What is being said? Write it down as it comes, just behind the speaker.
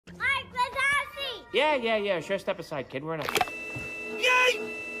Yeah. Sure, step aside, kid. We're in a... Yay!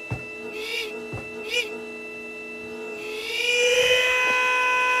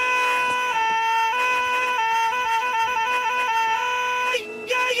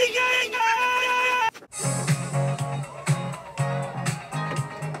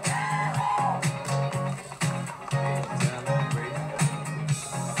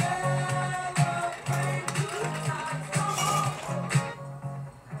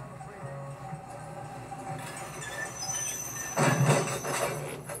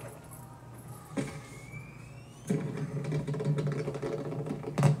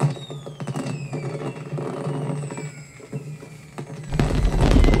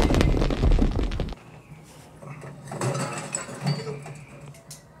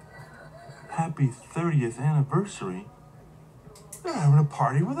 Happy 30th anniversary? They're having a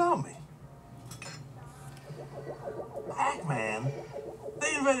party without me. Pac-Man?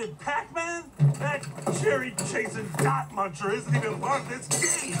 They invented Pac-Man? That cherry-chasing dot muncher isn't even part of this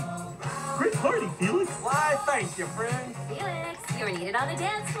game. Great party, Felix. Why, thank you, friend. Felix, you're needed on the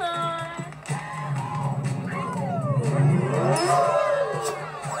dance floor.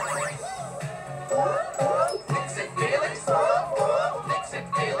 Fix it, Felix. Fix it,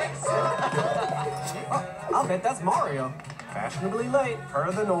 Felix. I'll bet that's Mario. Fashionably late,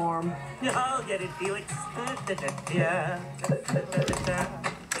 per the norm. I'll get it, Felix. Yeah.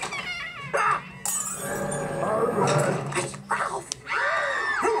 It's Ralph.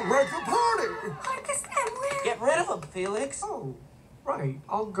 He'll wreck the party. Get rid of him, Felix. Oh, right.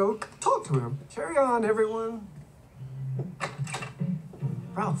 I'll go talk to him. Carry on, everyone.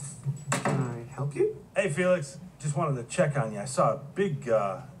 Ralph, can I help you? Hey, Felix. Just wanted to check on you. I saw a big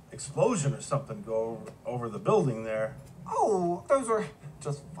explosion or something go over the building there. Oh, those were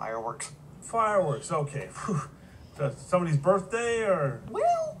just fireworks. Fireworks, okay. Whew. Somebody's birthday or?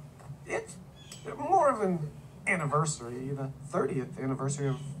 Well, it's more of an anniversary, the 30th anniversary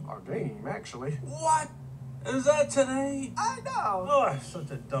of our game, actually. What? Is that today? I know. Oh, I'm such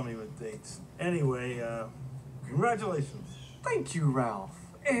a dummy with dates. Anyway, congratulations. Thank you, Ralph.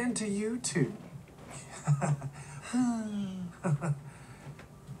 And to you, too.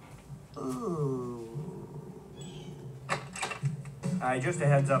 Ooh. Just a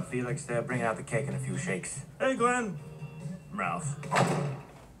heads up, Felix. They're bringing out the cake and a few shakes. Hey, Glenn. Ralph.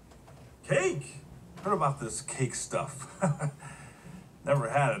 Cake? Heard about this cake stuff. Never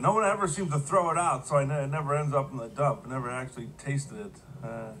had it. No one ever seems to throw it out, so it never ends up in the dump. Never actually tasted it.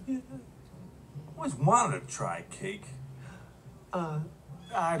 Always wanted to try cake.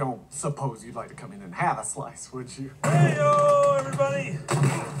 I don't suppose you'd like to come in and have a slice, would you? Hey-yo, everybody!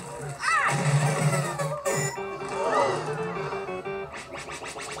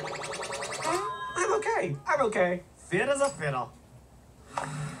 I'm okay. Fit as a fiddle.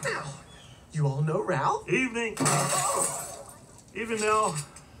 Now, you all know Ralph? Evening. Evening, Nell.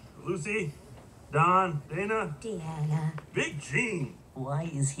 Lucy. Don. Dana. Deanna. Big Gene. Why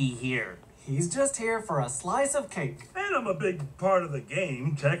is he here? He's just here for a slice of cake. And I'm a big part of the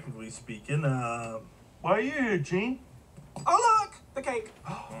game, technically speaking. Why are you here, Gene? Oh, look! The cake.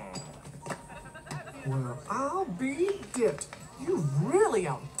 Well, I'll be dipped. You've really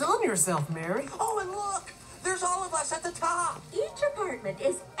outdone yourself, Mary. Oh, and look! There's all of us at the top. Each apartment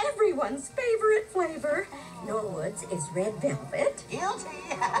is everyone's favorite flavor. Norwood's is red velvet. Guilty.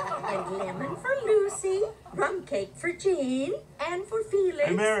 And lemon for Lucy. Rum cake for Jean. And for Felix.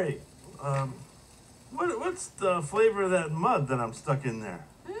 Hey, Mary. What's the flavor of that mud that I'm stuck in there?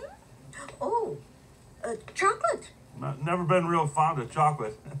 Oh, chocolate. Never been real fond of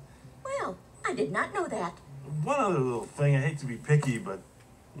chocolate. Well, I did not know that. One other little thing, I hate to be picky, but,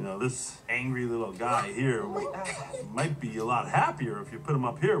 you know, this angry little guy here might be a lot happier if you put him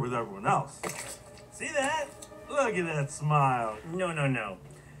up here with everyone else. See that? Look at that smile. No.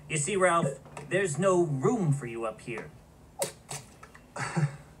 You see, Ralph, there's no room for you up here.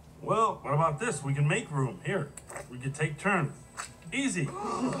 Well, what about this? We can make room. Here, we can take turns. Easy.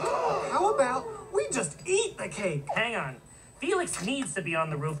 How about we just eat the cake? Hang on. Felix needs to be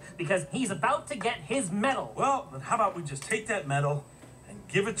on the roof because he's about to get his medal. Well, then how about we just take that medal and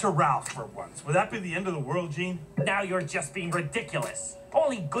give it to Ralph for once? Would that be the end of the world, Gene? Now you're just being ridiculous.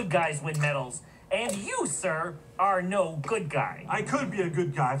 Only good guys win medals. And you, sir, are no good guy. I could be a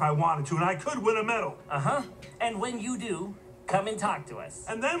good guy if I wanted to, and I could win a medal. Uh-huh. And when you do, come and talk to us.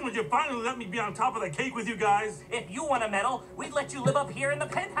 And then would you finally let me be on top of the cake with you guys? If you won a medal, we'd let you live up here in the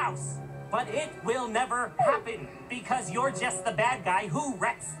penthouse. But it will never happen because you're just the bad guy who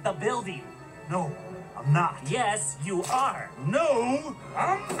wrecks the building. No, I'm not. Yes, you are. No,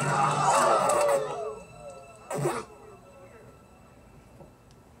 I'm not.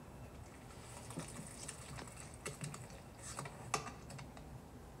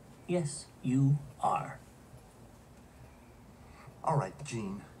 Yes, you are. All right,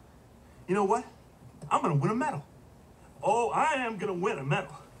 Gene. You know what? I'm gonna win a medal. Oh, I am gonna win a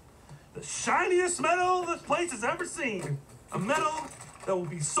medal. The shiniest medal this place has ever seen. A medal that will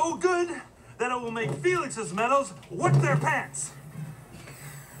be so good that it will make Felix's medals wet their pants.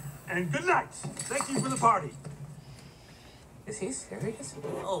 And good night. Thank you for the party. Is he serious?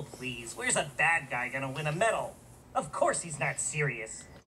 Oh, please. Where's a bad guy gonna win a medal? Of course he's not serious.